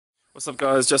What's up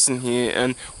guys, Justin here,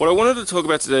 and what I wanted to talk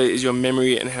about today is your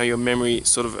memory and how your memory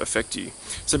sort of affect you.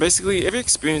 So basically every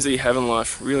experience that you have in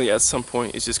life really at some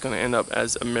point is just going to end up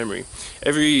as a memory.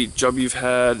 Every job you've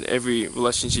had, every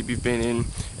relationship you've been in,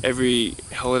 every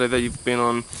holiday that you've been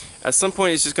on, at some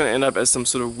point it's just going to end up as some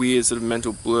sort of weird sort of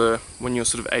mental blur when you're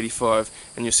sort of 85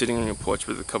 and you're sitting on your porch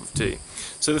with a cup of tea.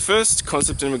 So the first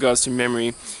concept in regards to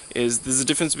memory is there's a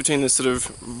difference between the sort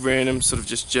of random sort of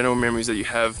just general memories that you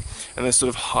have and the sort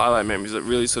of highlight memories that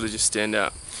really sort of just stand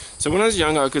out. So when I was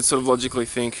younger I could sort of logically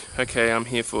think, okay, I'm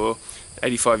here for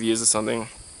 85 years or something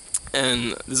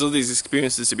and there's all these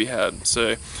experiences to be had,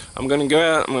 so I'm going to go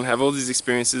out, I'm going to have all these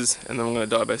experiences and then I'm going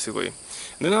to die basically.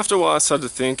 And then after a while I started to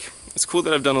think, it's cool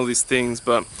that I've done all these things,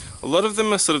 but a lot of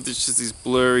them are sort of just these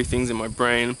blurry things in my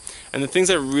brain, and the things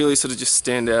that really sort of just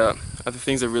stand out are the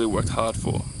things I really worked hard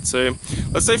for. So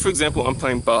let's say for example I'm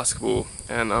playing basketball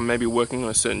and I'm maybe working on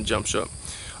a certain jump shot.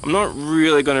 I'm not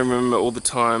really going to remember all the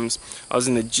times I was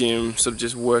in the gym sort of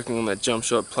just working on that jump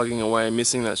shot, plugging away,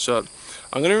 missing that shot.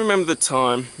 I'm going to remember the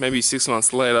time, maybe 6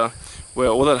 months later, where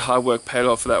all that hard work paid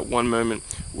off for that one moment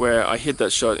where I hit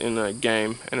that shot in a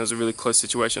game and it was a really close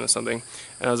situation or something,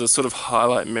 and it was a sort of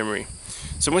highlight memory.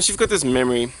 So once you've got this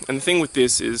memory, and the thing with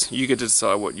this is you get to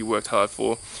decide what you worked hard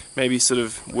for. Maybe sort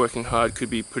of working hard could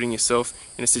be putting yourself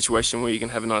in a situation where you can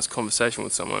have a nice conversation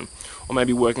with someone, or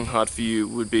maybe working hard for you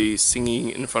would be singing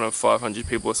in front of 500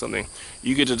 people or something.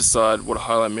 You get to decide what a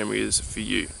highlight memory is for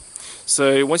you.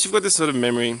 So once you've got this sort of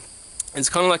memory, it's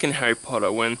kind of like in Harry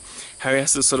Potter when Harry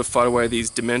has to sort of fight away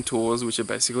these Dementors, which are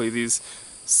basically these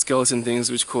skeleton things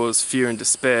which cause fear and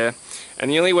despair, and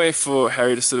the only way for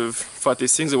Harry to sort of fight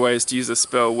these things away is to use a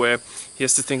spell where he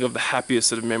has to think of the happiest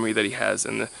sort of memory that he has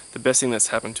and the best thing that's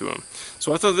happened to him.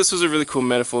 So I thought this was a really cool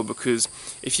metaphor, because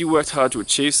if you worked hard to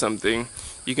achieve something,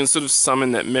 you can sort of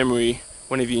summon that memory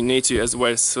whenever you need to as a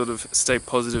way to sort of stay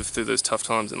positive through those tough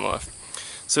times in life.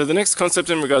 So the next concept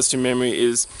in regards to memory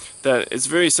is that it's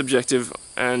very subjective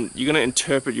and you're going to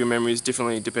interpret your memories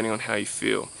differently depending on how you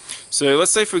feel. So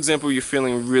let's say for example you're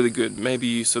feeling really good, maybe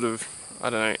you sort of, I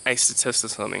don't know, aced a test or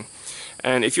something.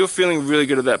 And if you're feeling really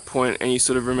good at that point and you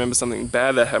sort of remember something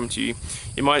bad that happened to you,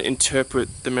 you might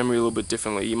interpret the memory a little bit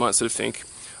differently. You might sort of think,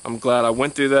 I'm glad I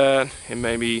went through that, and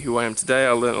maybe who I am today,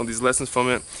 I learned all these lessons from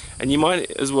it. And you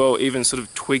might as well even sort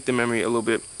of tweak the memory a little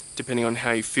bit depending on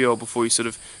how you feel before you sort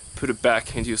of put it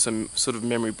back into some sort of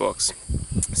memory box.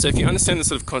 So if you understand this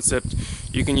sort of concept,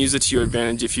 you can use it to your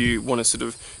advantage. If you want to sort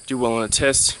of do well on a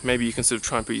test, maybe you can sort of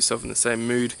try and put yourself in the same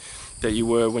mood that you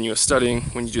were when you were studying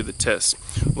when you do the test.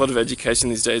 A lot of education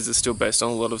these days is still based on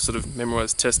a lot of sort of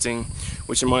memorized testing,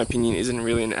 which in my opinion isn't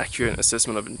really an accurate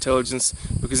assessment of intelligence,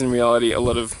 because in reality a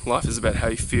lot of life is about how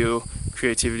you feel,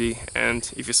 creativity,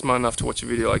 and if you're smart enough to watch a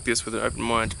video like this with an open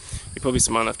mind, you're probably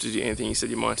smart enough to do anything you set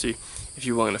your mind to if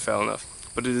you're willing to fail enough.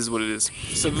 But it is what it is.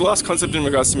 So the last concept in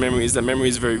regards to memory is that memory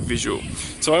is very visual.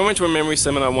 So I went to a memory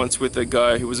seminar once with a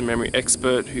guy who was a memory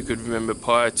expert who could remember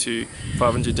pi to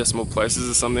 500 decimal places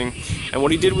or something, and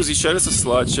what he did was he showed us a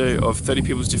slideshow of 30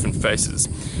 people's different faces,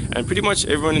 and pretty much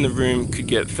everyone in the room could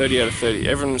get 30 out of 30.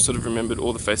 Everyone sort of remembered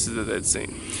all the faces that they'd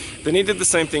seen. Then he did the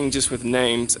same thing just with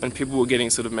names, and people were getting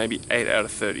sort of maybe 8 out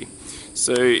of 30.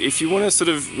 So if you want to sort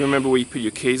of remember where you put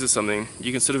your keys or something,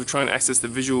 you can sort of try and access the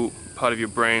visual part of your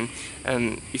brain,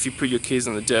 and if you put your keys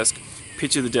on the desk,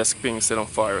 picture the desk being set on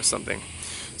fire or something.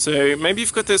 So maybe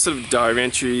you've got those sort of diary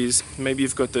entries, maybe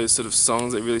you've got those sort of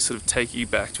songs that really sort of take you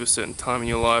back to a certain time in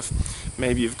your life,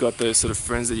 maybe you've got those sort of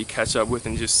friends that you catch up with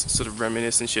and just sort of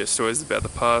reminisce and share stories about the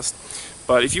past.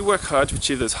 But if you work hard to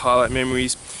achieve those highlight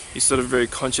memories, you're sort of very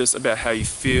conscious about how you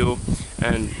feel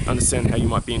and understand how you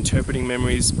might be interpreting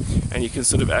memories, and you can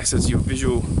sort of access your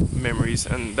visual memories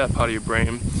and that part of your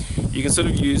brain. You can sort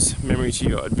of use memory to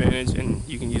your advantage, and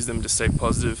you can use them to stay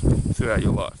positive throughout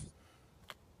your life.